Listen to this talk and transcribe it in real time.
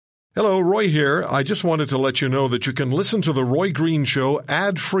Hello, Roy here. I just wanted to let you know that you can listen to The Roy Green Show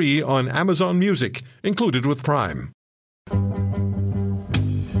ad-free on Amazon Music, included with Prime.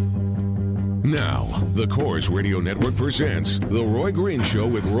 Now, the Corus Radio Network presents The Roy Green Show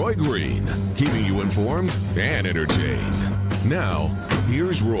with Roy Green, keeping you informed and entertained. Now,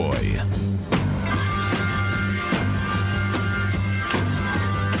 here's Roy.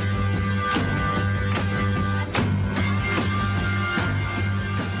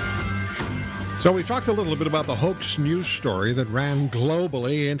 So we talked a little bit about the hoax news story that ran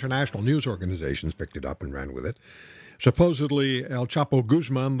globally. International news organizations picked it up and ran with it. Supposedly, El Chapo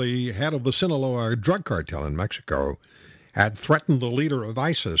Guzman, the head of the Sinaloa drug cartel in Mexico, had threatened the leader of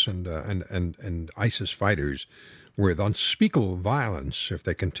ISIS and ISIS fighters with unspeakable violence if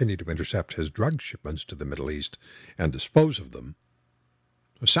they continued to intercept his drug shipments to the Middle East and dispose of them.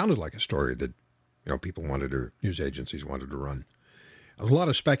 It sounded like a story that, people news agencies wanted to run. There's a lot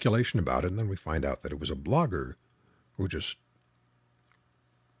of speculation about it, and then we find out that it was a blogger who just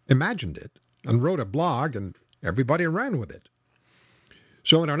imagined it and wrote a blog, and everybody ran with it.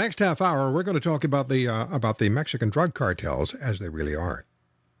 So in our next half hour, we're going to talk about the Mexican drug cartels as they really are.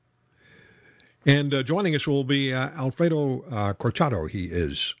 And joining us will be Alfredo Corchado. He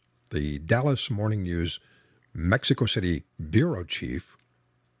is the Dallas Morning News Mexico City bureau chief.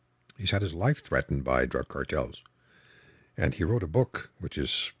 He's had his life threatened by drug cartels. And he wrote a book, which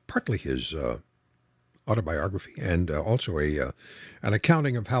is partly his autobiography and also an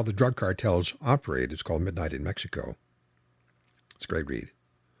accounting of how the drug cartels operate. It's called Midnight in Mexico. It's a great read.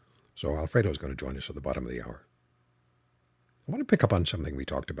 So Alfredo is going to join us at the bottom of the hour. I want to pick up on something we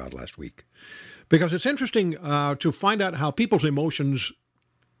talked about last week, because it's interesting to find out how people's emotions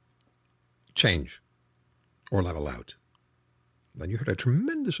change or level out. And you heard a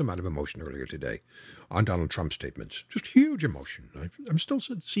tremendous amount of emotion earlier today on Donald Trump's statements. Just huge emotion. I'm still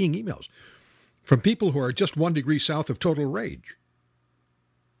seeing emails from people who are just 1 degree south of total rage.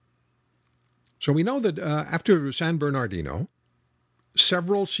 So we know that after San Bernardino,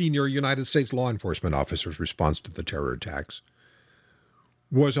 several senior United States law enforcement officers' response to the terror attacks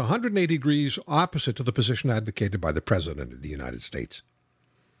was 180 degrees opposite to the position advocated by the President of the United States.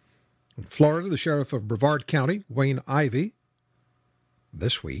 In Florida, the sheriff of Brevard County, Wayne Ivey,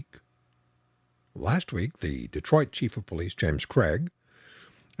 this week. Last week, the Detroit chief of police, James Craig,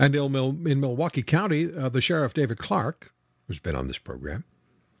 and in Milwaukee County, the sheriff, David Clark, who's been on this program,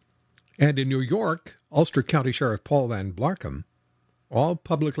 and in New York, Ulster County Sheriff Paul Van Blarcom, all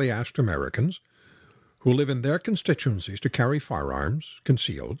publicly asked Americans who live in their constituencies to carry firearms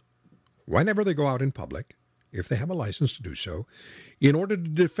concealed whenever they go out in public, if they have a license to do so, in order to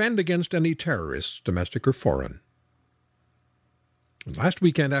defend against any terrorists, domestic or foreign. Last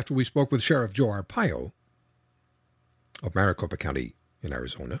weekend, after we spoke with Sheriff Joe Arpaio of Maricopa County in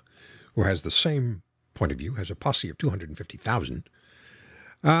Arizona, who has the same point of view, has a posse of 250,000,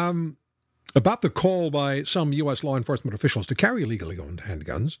 about the call by some U.S. law enforcement officials to carry legally owned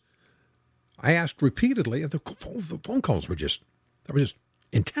handguns, I asked repeatedly, the phone calls were just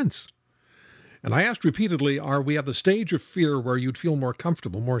intense. And I asked repeatedly, are we at the stage of fear where you'd feel more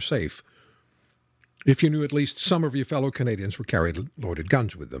comfortable, more safe, if you knew at least some of your fellow Canadians were carrying loaded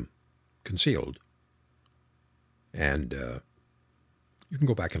guns with them, concealed? And you can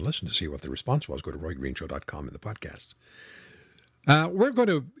go back and listen to see what the response was. Go to roygreenshow.com in the podcast. We're going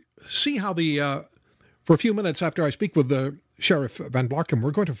to see how for a few minutes after I speak with the Sheriff Van Blarcom, we're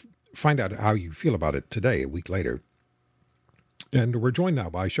going to find out how you feel about it today, a week later. And we're joined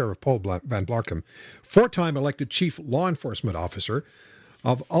now by Sheriff Paul Van Blarcom, 4-time elected Chief Law Enforcement Officer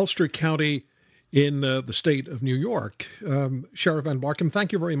of Ulster County in the state of New York. Sheriff Van Blarcom,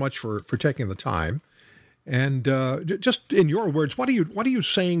 thank you very much for taking the time. And just in your words, what are you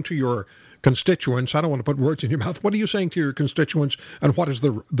saying to your constituents? I don't want to put words in your mouth. What are you saying to your constituents, and what has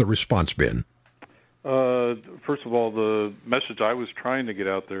the response been? First of all, the message I was trying to get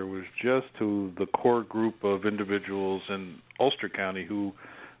out there was just to the core group of individuals in Ulster County who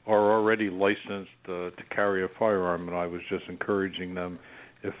are already licensed to carry a firearm, and I was just encouraging them,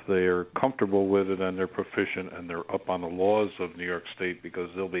 if they're comfortable with it and they're proficient and they're up on the laws of New York State, because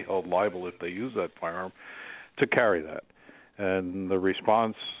they'll be held liable if they use that firearm, to carry that. And the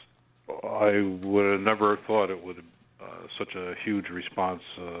response, I would have never thought it would such a huge response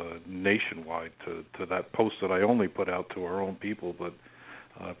nationwide to that post that I only put out to our own people, but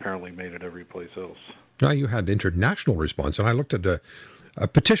apparently made it every place else. Now you had international response, and I looked at a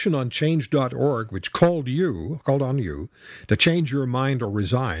petition on change.org, which called on you to change your mind or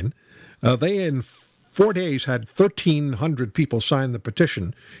resign. They, in 4 days, had 1,300 people sign the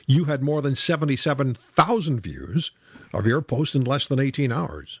petition. You had more than 77,000 views of your post in less than 18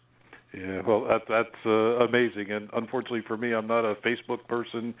 hours. Yeah, well, that's amazing. And unfortunately for me, I'm not a Facebook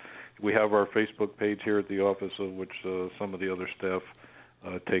person. We have our Facebook page here at the office, of which some of the other staff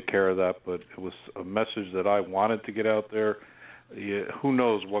take care of that. But it was a message that I wanted to get out there. Yeah, who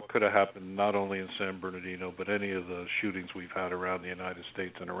knows what could have happened, not only in San Bernardino, but any of the shootings we've had around the United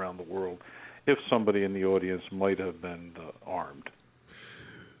States and around the world, if somebody in the audience might have been armed.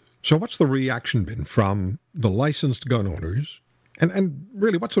 So what's the reaction been from the licensed gun owners? And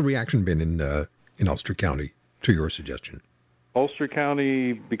really, what's the reaction been in Ulster County to your suggestion? Ulster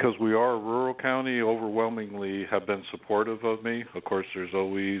County, because we are a rural county, overwhelmingly have been supportive of me. Of course, there's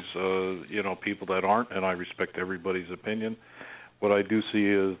always people that aren't, and I respect everybody's opinion. What I do see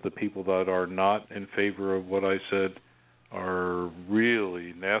is the people that are not in favor of what I said are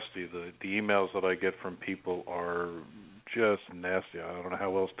really nasty. The emails that I get from people are just nasty. I don't know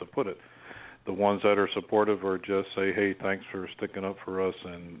how else to put it. The ones that are supportive are just say, hey, thanks for sticking up for us,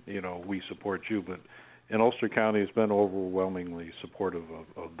 and, we support you. But in Ulster County, it's been overwhelmingly supportive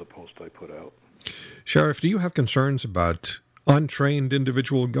of the post I put out. Sheriff, do you have concerns about untrained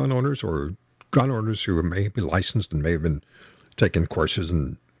individual gun owners or gun owners who may be licensed and may have been taking courses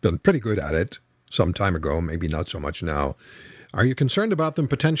and been pretty good at it some time ago, maybe not so much now? Are you concerned about them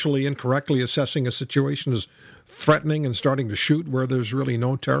potentially incorrectly assessing a situation as threatening and starting to shoot where there's really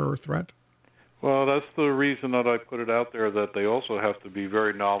no terror threat? Well, that's the reason that I put it out there, that they also have to be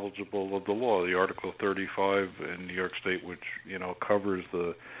very knowledgeable of the law. The Article 35 in New York State, which, covers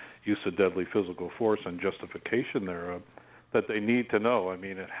the use of deadly physical force and justification thereof, that they need to know. I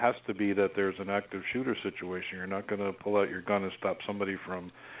mean, it has to be that there's an active shooter situation. You're not going to pull out your gun and stop somebody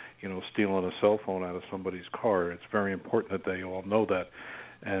from, stealing a cell phone out of somebody's car. It's very important that they all know that.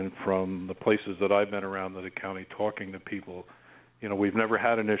 And from the places that I've been around in the county talking to people, we've never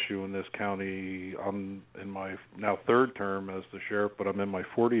had an issue in this county. I'm in my now third term as the sheriff, but I'm in my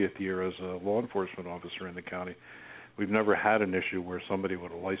 40th year as a law enforcement officer in the county. We've never had an issue where somebody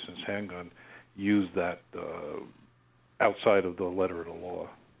with a licensed handgun used that outside of the letter of the law.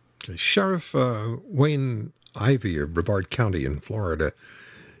 Okay. Sheriff Wayne Ivey of Brevard County in Florida,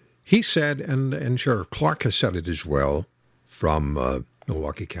 he said, and Sheriff Clark has said it as well from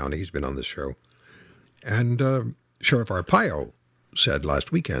Milwaukee County, he's been on the show, and Sheriff Arpaio said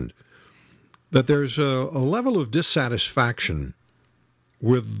last weekend that there's a level of dissatisfaction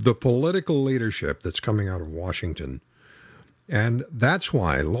with the political leadership that's coming out of Washington. And that's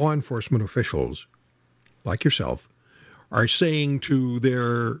why law enforcement officials, like yourself, are saying to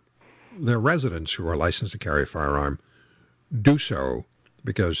their residents who are licensed to carry a firearm, do so,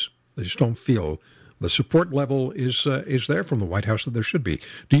 because they just don't feel the support level is there from the White House that there should be.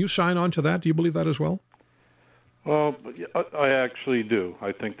 Do you sign on to that? Do you believe that as well? Well, I actually do.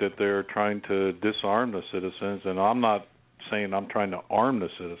 I think that they're trying to disarm the citizens, and I'm not saying I'm trying to arm the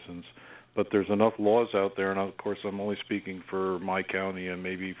citizens, but there's enough laws out there, and of course I'm only speaking for my county and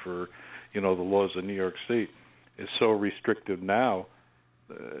maybe for, the laws of New York State. It's so restrictive now.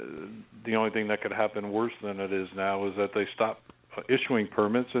 The only thing that could happen worse than it is now is that they stop issuing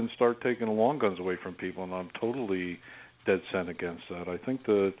permits and start taking the long guns away from people, and I'm totally dead set against that. I think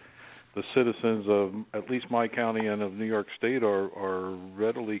the citizens of at least my county and of New York State are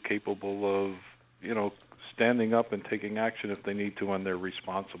readily capable of, standing up and taking action if they need to when they're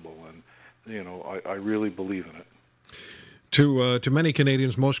responsible. And, I really believe in it. To many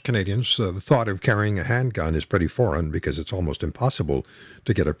Canadians, most Canadians, the thought of carrying a handgun is pretty foreign because it's almost impossible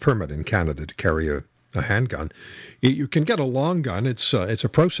to get a permit in Canada to carry a handgun. You can get a long gun. It's a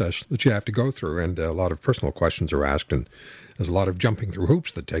process that you have to go through, and a lot of personal questions are asked, and there's a lot of jumping through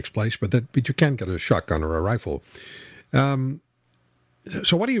hoops that takes place. But you can get a shotgun or a rifle.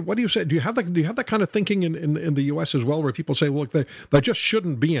 So what do you say? Do you have that kind of thinking in the U.S. as well, where people say, well, look, there just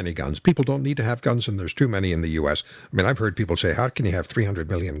shouldn't be any guns. People don't need to have guns, and there's too many in the U.S. I mean, I've heard people say, how can you have 300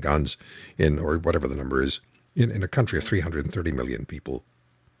 million guns or whatever the number is, in a country of 330 million people?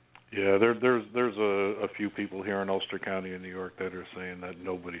 Yeah, there's a few people here in Ulster County in New York that are saying that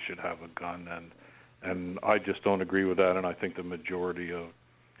nobody should have a gun, and I just don't agree with that, and I think the majority of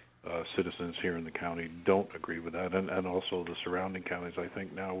citizens here in the county don't agree with that, and also the surrounding counties. I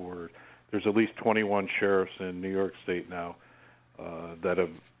think now there's at least 21 sheriffs in New York State now that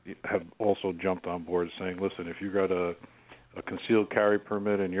have also jumped on board saying, listen, if you got a concealed carry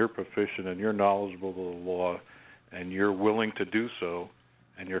permit and you're proficient and you're knowledgeable of the law and you're willing to do so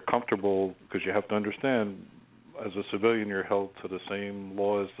and you're comfortable, because you have to understand, as a civilian, you're held to the same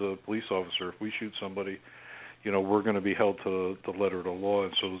law as the police officer. If we shoot somebody, we're going to be held to the letter of the law,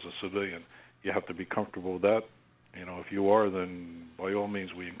 and so is a civilian. You have to be comfortable with that. If you are, then by all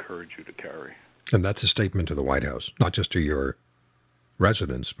means, we encourage you to carry. And that's a statement to the White House, not just to your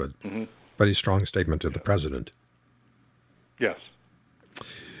residents, but a strong statement to the president. Yes.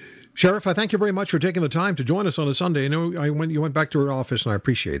 Sheriff, I thank you very much for taking the time to join us on a Sunday. I know you went back to your office, and I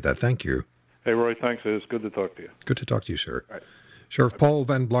appreciate that. Thank you. Hey, Roy, thanks. It's good to talk to you. Good to talk to you, sir. Right. Sheriff Paul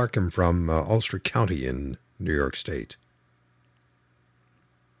Van Blarcom from Ulster County in New York State.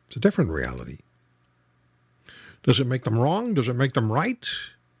 It's a different reality. Does it make them wrong? Does it make them right?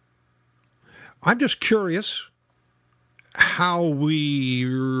 I'm just curious how we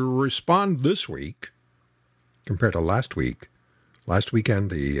respond this week compared to last week. Last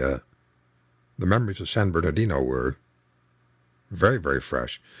weekend, the memories of San Bernardino were very, very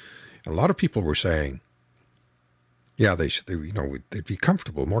fresh. And a lot of people were saying, yeah, they'd be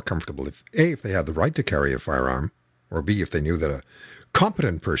more comfortable if A, if they had the right to carry a firearm, or B, if they knew that a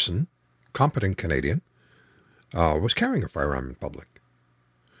competent Canadian, was carrying a firearm in public.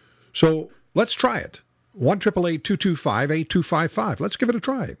 So let's try it. 1-888-225-8255. Let's give it a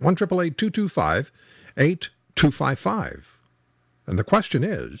try. 1-888-225-8255. And the question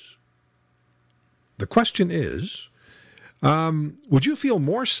is, would you feel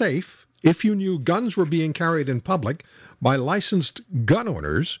more safe if you knew guns were being carried in public by licensed gun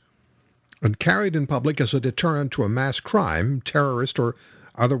owners and carried in public as a deterrent to a mass crime, terrorist, or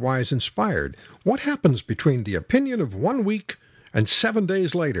otherwise inspired? What happens between the opinion of 1 week and 7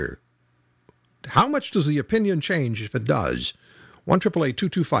 days later? How much does the opinion change if it does?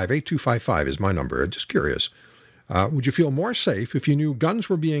 1-888-225-8255 is my number. I'm just curious. Would you feel more safe if you knew guns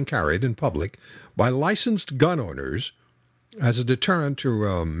were being carried in public by licensed gun owners as a deterrent to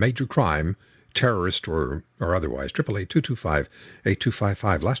a major crime, terrorist or otherwise?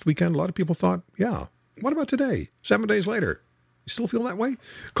 888-225-8255. Last weekend, a lot of people thought, yeah. What about today? 7 days later? You still feel that way?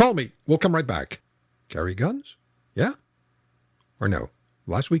 Call me. We'll come right back. Carry guns? Yeah? Or no?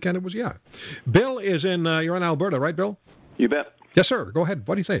 Last weekend it was yeah. Bill is you're in Alberta, right, Bill? You bet. Yes, sir. Go ahead.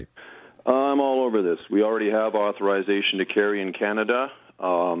 What do you say? I'm all over this. We already have authorization to carry in Canada.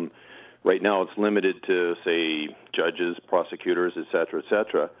 Right now it's limited to, say, judges, prosecutors, et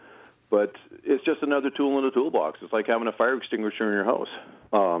cetera, but it's just another tool in the toolbox. It's like having a fire extinguisher in your house.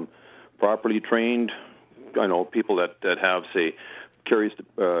 Properly trained, I know people that have, say, permits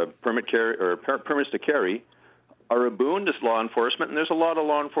to carry are a boon to law enforcement, and there's a lot of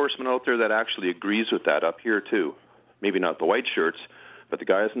law enforcement out there that actually agrees with that up here too. Maybe not the white shirts, but the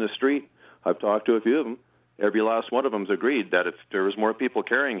guys in the street, I've talked to a few of them. Every last one of them's agreed that if there was more people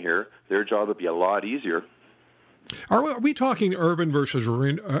carrying here, their job would be a lot easier. Are we talking urban versus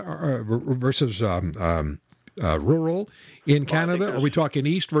rural in Canada? Are we talking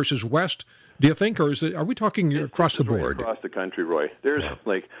east versus west? Do you think, or are we talking across the board? Across the country, Roy. There's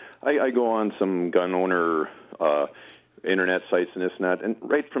I go on some gun owner internet sites and this and that, and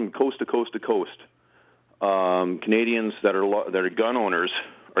right from coast to coast to coast, Canadians that are gun owners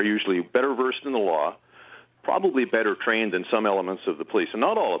are usually better versed in the law, probably better trained than some elements of the police, and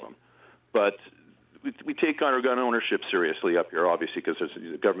not all of them. But we take our gun ownership seriously up here, obviously, because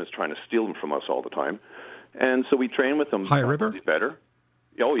the government's trying to steal them from us all the time. And so we train with them. High River? Better.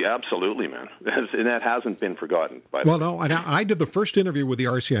 Oh, yeah, absolutely, man. And that hasn't been forgotten. I did the first interview with the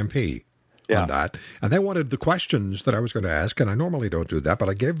RCMP on that, and they wanted the questions that I was going to ask, and I normally don't do that, but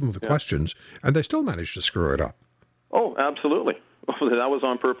I gave them the questions, and they still managed to screw it up. Oh, absolutely. That was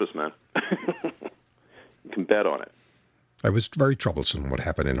on purpose, man. You can bet on it. It was very troublesome what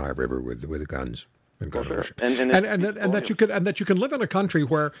happened in High River with the guns. And ownership. And that you can live in a country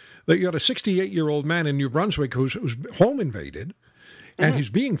where you had a 68-year-old man in New Brunswick who's home invaded, and he's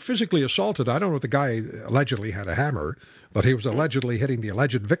being physically assaulted. I don't know if the guy allegedly had a hammer that he was allegedly hitting the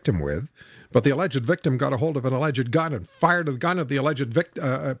alleged victim with, but the alleged victim got a hold of an alleged gun and fired a gun at the alleged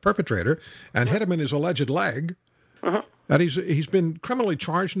perpetrator and hit him in his alleged leg. And he's been criminally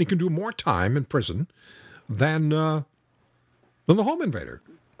charged, and he can do more time in prison than the home invader.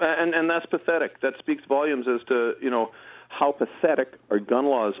 And that's pathetic. That speaks volumes as to, how pathetic our gun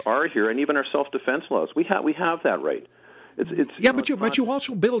laws are here, and even our self-defense laws. We have that right. But you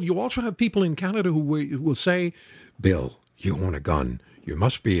also, Bill, you also have people in Canada who will say, Bill, you own a gun. You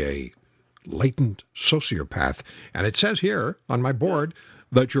must be a latent sociopath. And it says here on my board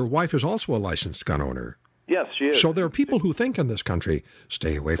that your wife is also a licensed gun owner. Yes, she is. So there are people who think in this country,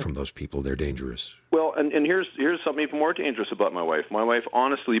 stay away from those people. They're dangerous. Well, and here's something even more dangerous about my wife. My wife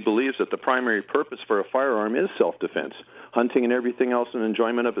honestly believes that the primary purpose for a firearm is self-defense. Hunting and everything else and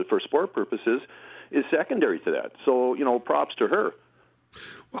enjoyment of it for sport purposes is secondary to that. So, props to her.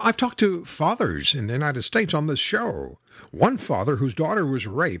 Well, I've talked to fathers in the United States on this show. One father whose daughter was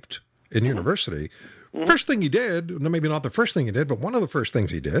raped in university First thing he did, maybe not the first thing he did, but one of the first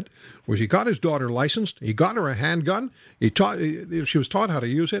things he did was he got his daughter licensed. He got her a handgun. She was taught how to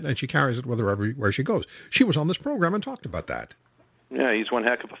use it, and she carries it with her everywhere she goes. She was on this program and talked about that. Yeah, he's one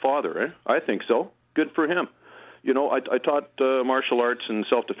heck of a father, eh? I think so. Good for him. You know, I taught martial arts and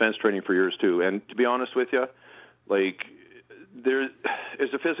self-defense training for years, too. And to be honest with you, like, there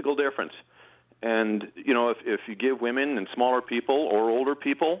is a physical difference. And, you know, if you give women and smaller people or older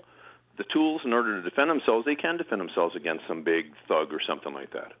people the tools in order to defend themselves, they can defend themselves against some big thug or something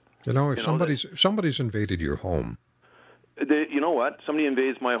like that. You know, if somebody's invaded your home. You know what? Somebody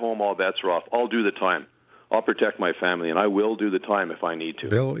invades my home, all bets are off. I'll do the time. I'll protect my family, and I will do the time if I need to.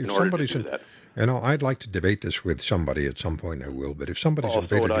 Bill, if somebody's that. You know, I'd like to debate this with somebody at some point. I will, but if somebody's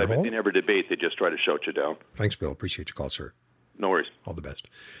invaded your home, they never debate; they just try to shout you down. Thanks, Bill. Appreciate your call, sir. No worries. All the best.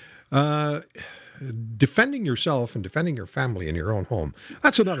 Defending yourself and defending your family in your own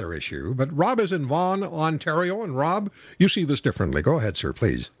home—that's another issue. But Rob is in Vaughan, Ontario, and Rob, you see this differently. Go ahead, sir,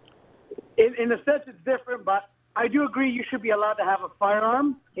 please. In a sense, it's different, but I do agree you should be allowed to have a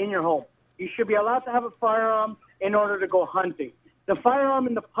firearm in your home. You should be allowed to have a firearm in order to go hunting. The firearm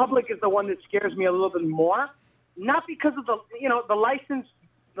in the public is the one that scares me a little bit more, not because of the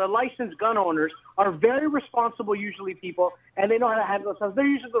licensed gun owners are very responsible, usually people, and they know how to handle themselves. They're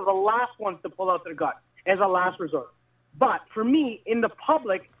usually the last ones to pull out their gun as a last resort. But for me, in the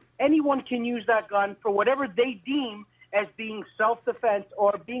public, anyone can use that gun for whatever they deem as being self-defense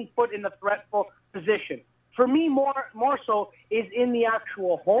or being put in a threatful position. For me, more so is in the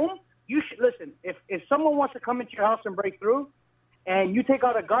actual home. You should listen. If someone wants to come into your house and break through, and you take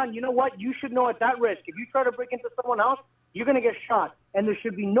out a gun, you know what? You should know at that risk. If you try to break into someone else, you're going to get shot, and there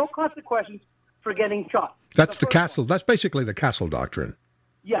should be no consequences for getting shot. That's the castle. That's basically the castle doctrine.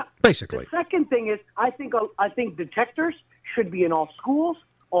 Yeah. Basically. The second thing is, I think detectors should be in all schools,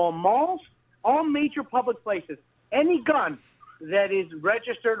 all malls, all major public places. Any gun that is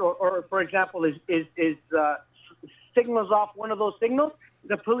registered or for example, is signals off one of those signals,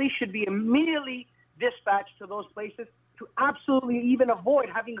 the police should be immediately dispatched to those places to absolutely even avoid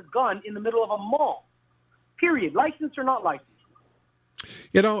having a gun in the middle of a mall. Period. Licensed or not licensed.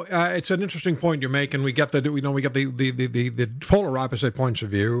 You know, it's an interesting point you make, and we get the polar opposite points of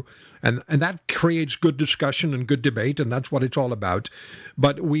view, and that creates good discussion and good debate, and that's what it's all about.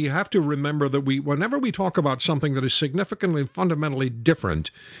 But we have to remember that whenever we talk about something that is significantly, fundamentally different,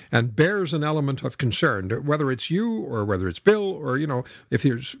 and bears an element of concern, whether it's you or whether it's Bill, or if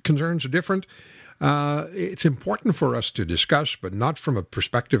your concerns are different, it's important for us to discuss, but not from a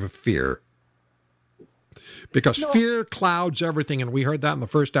perspective of fear. Because fear clouds everything, and we heard that in the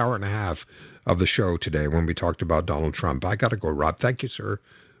first hour and a half of the show today when we talked about Donald Trump. I got to go, Rob. Thank you, sir,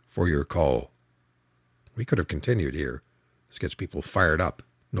 for your call. We could have continued here. This gets people fired up,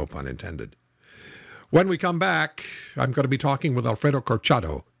 no pun intended. When we come back, I'm going to be talking with Alfredo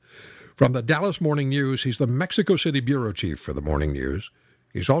Corchado from the Dallas Morning News. He's the Mexico City bureau chief for the Morning News.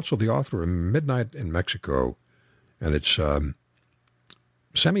 He's also the author of Midnight in Mexico, and it's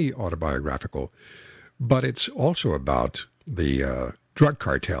semi-autobiographical. But it's also about the drug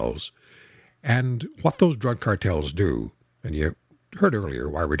cartels and what those drug cartels do. And you heard earlier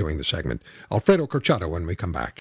why we're doing the segment. Alfredo Corchado when we come back.